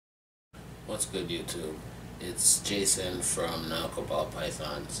What's good, YouTube? It's Jason from Nyoka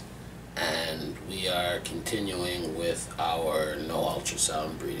Pythons, and we are continuing with our no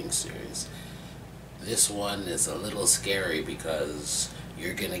ultrasound breeding series. This one is a little scary because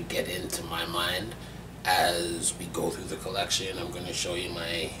you're gonna get into my mind as we go through the collection. I'm gonna show you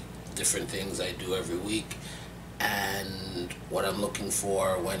my different things I do every week and what I'm looking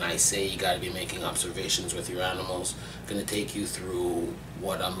for when I say you got to be making observations with your animals. I'm going to take you through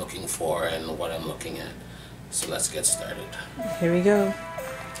what I'm looking for and what I'm looking at. So let's get started. Here we go.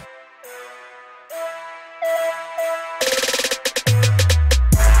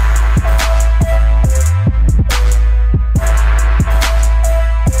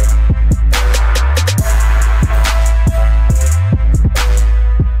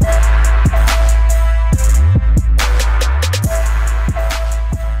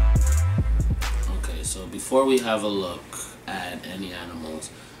 Before we have a look at any animals,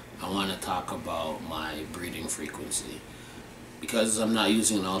 I want to talk about my breeding frequency. Because I'm not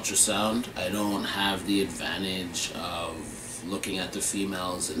using an ultrasound, I don't have the advantage of looking at the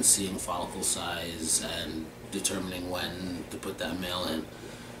females and seeing follicle size and determining when to put that male in.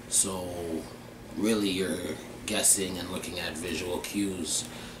 So really you're guessing and looking at visual cues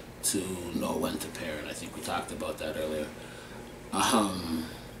to know when to pair, and I think we talked about that earlier.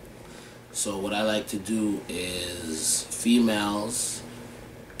 So what I like to do is females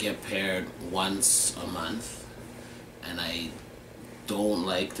get paired once a month, and I don't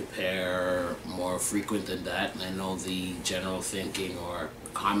like to pair more frequent than that. And I know the general thinking or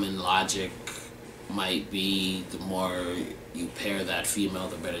common logic might be the more you pair that female,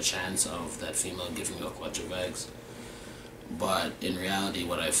 the better chance of that female giving you a clutch of eggs. But in reality,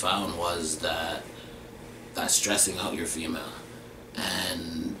 what I found was that that's stressing out your female,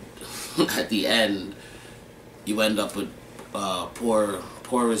 and at the end you end up with poor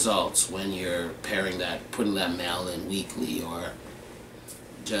results when you're putting that male in weekly. Or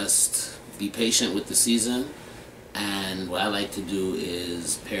just be patient with the season, and what I like to do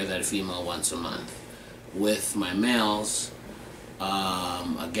is pair that female once a month. With my males,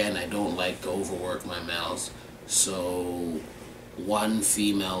 again, I don't like to overwork my males, so one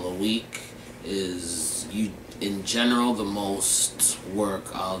female a week is in general the most work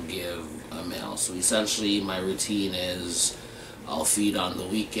I'll give a male. So essentially my routine is I'll feed on the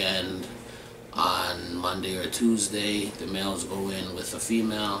weekend. On Monday or Tuesday the males go in with a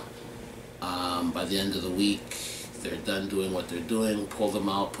female. By the end of the week they're done doing what they're doing, pull them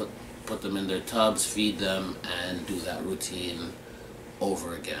out, put them in their tubs, feed them, and do that routine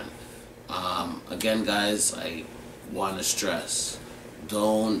over again. Again guys, I want to stress,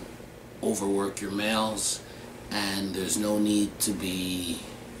 don't overwork your males, and there's no need to be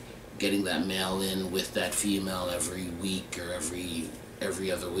getting that male in with that female every week or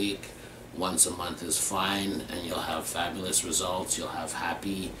every other week. Once a month is fine, and you'll have fabulous results. You'll have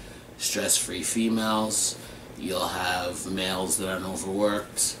happy, stress-free females. You'll have males that aren't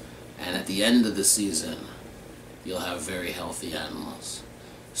overworked, and at the end of the season you'll have very healthy animals.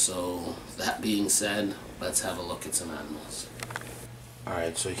 So that being said, let's have a look at some animals.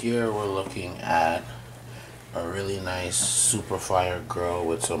 Alright, so here we're looking at a really nice super fire girl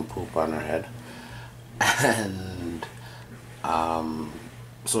with some poop on her head. And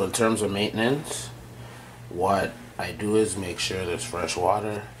so in terms of maintenance, what I do is make sure there's fresh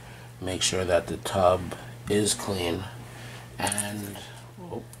water, make sure that the tub is clean, and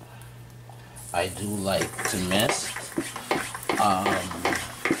I do like to mist.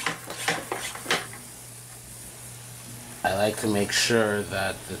 I like to make sure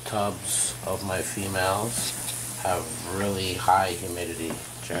that the tubs of my females have really high humidity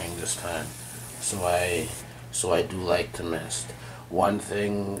during this time. So I do like to mist. One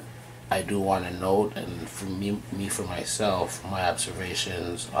thing I do want to note, and for me for myself, my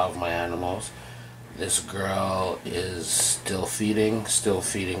observations of my animals, this girl is still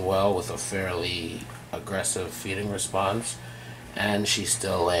feeding well with a fairly aggressive feeding response, and she's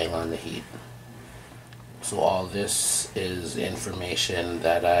still laying on the heat. So all this is information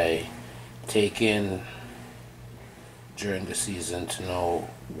that I take in during the season to know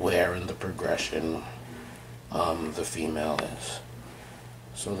where in the progression the female is.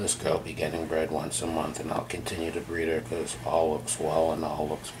 So this girl will be getting bred once a month, and I'll continue to breed her because all looks well and all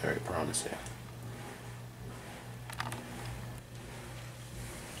looks very promising.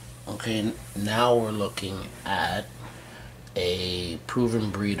 Okay, now we're looking at a proven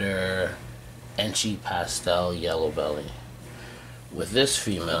breeder Enchi Pastel Yellow Belly. With this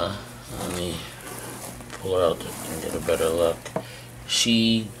female, let me pull her out and get a better look.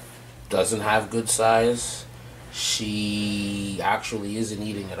 She doesn't have good size, she actually isn't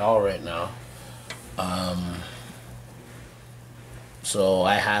eating at all right now. So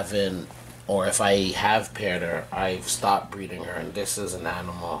I haven't, or if I have paired her, I've stopped breeding her, and this is an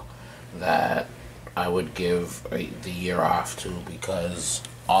animal that I would give the year off to, because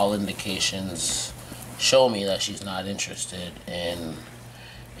all indications show me that she's not interested in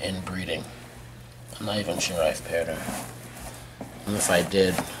breeding. I'm not even sure I've paired her, and if I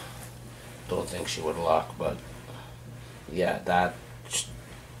did, don't think she would lock. But yeah, that,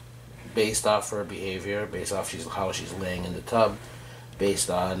 based off her behavior, based off how she's laying in the tub,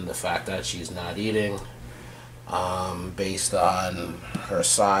 based on the fact that she's not eating, based on her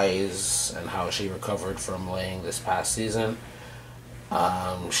size and how she recovered from laying this past season,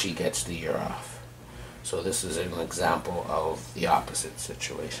 she gets the year off. So this is an example of the opposite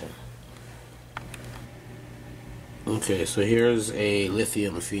situation. Okay, so here's a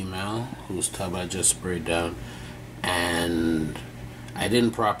lithium female whose tub I just sprayed down, and I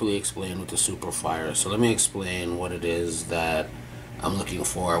didn't properly explain with the super fire, so let me explain what it is that I'm looking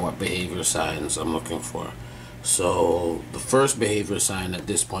for, what behavior signs I'm looking for. So the first behavior sign at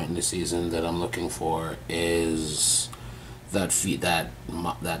this point in the season that I'm looking for is that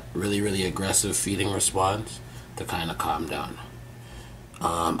really aggressive feeding response to kind of calm down.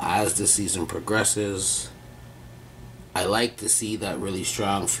 As the season progresses, I like to see that really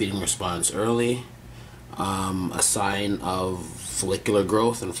strong feeding response early. A sign of follicular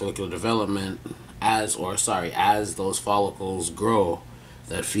growth and follicular development, as those follicles grow,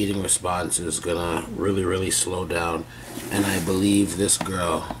 that feeding response is gonna really slow down. And I believe this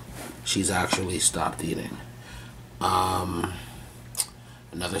girl, she's actually stopped eating.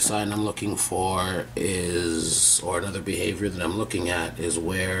 Another sign I'm looking for is, or another behavior that I'm looking at, is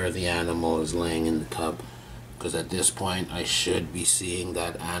where the animal is laying in the tub, because at this point I should be seeing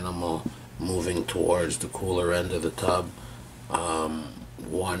that animal moving towards the cooler end of the tub,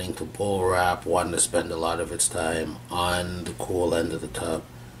 wanting to bull wrap, wanting to spend a lot of its time on the cool end of the tub.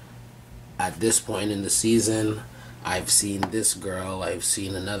 At this point in the season, I've seen this girl, I've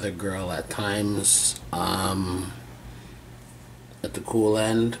seen another girl at times at the cool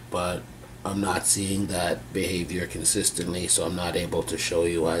end, but I'm not seeing that behavior consistently, so I'm not able to show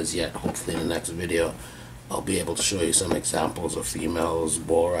you as yet. Hopefully in the next video I'll be able to show you some examples of females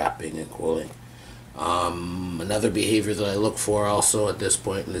bull wrapping and cooling. Another behavior that I look for also at this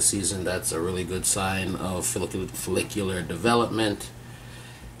point in the season that's a really good sign of follicular development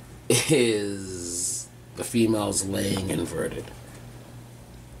is the females laying inverted.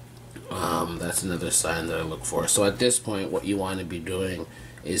 That's another sign that I look for. So at this point, what you want to be doing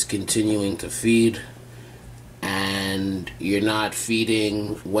is continuing to feed, and you're not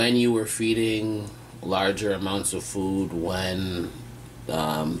feeding when you were feeding larger amounts of food when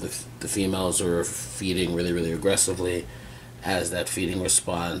the females are feeding really aggressively. As that feeding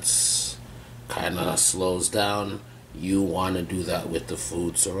response kind of slows down, you want to do that with the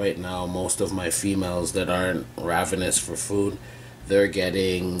food. So right now, most of my females that aren't ravenous for food, they're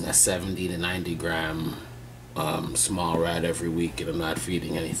getting a 70 to 90 gram small rat every week, and I'm not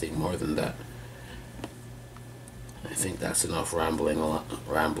feeding anything more than that. I think that's enough rambling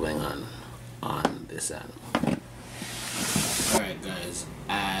on this animal. Alright guys,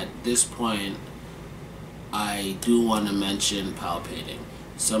 at this point I do want to mention palpating.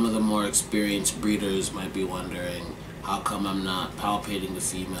 Some of the more experienced breeders might be wondering, how come I'm not palpating the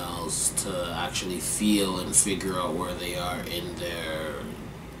females to actually feel and figure out where they are in their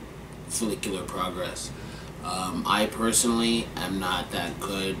follicular progress? I personally am not that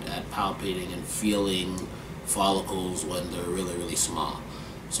good at palpating and feeling follicles when they're really small.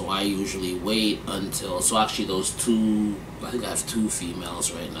 So I usually wait until, so actually those two, I think I have two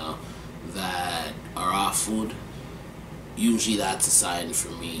females right now that are off food. Usually that's a sign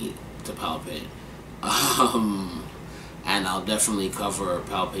for me to palpate. And I'll definitely cover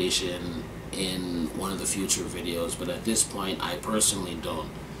palpation in one of the future videos, but at this point I personally don't,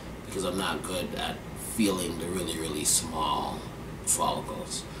 because I'm not good at feeling the really small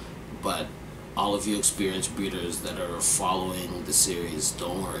follicles. But all of you experienced breeders that are following the series,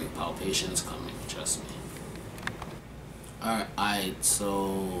 don't worry, palpation's coming, trust me. Alright,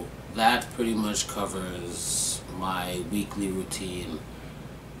 so that pretty much covers my weekly routine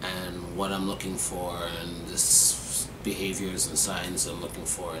and what I'm looking for, and this behaviors and signs I'm looking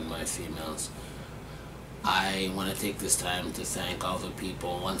for in my females. I want to take this time to thank all the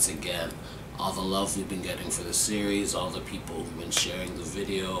people once again, all the love we've been getting for the series, all the people who've been sharing the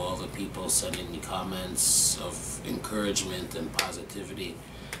video, all the people sending me comments of encouragement and positivity.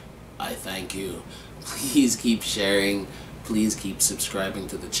 I thank you. Please keep sharing, please keep subscribing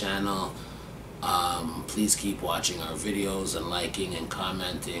to the channel. Please keep watching our videos and liking and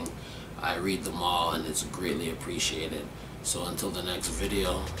commenting. I read them all and it's greatly appreciated. So until the next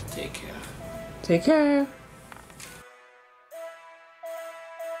video, take care. Take care.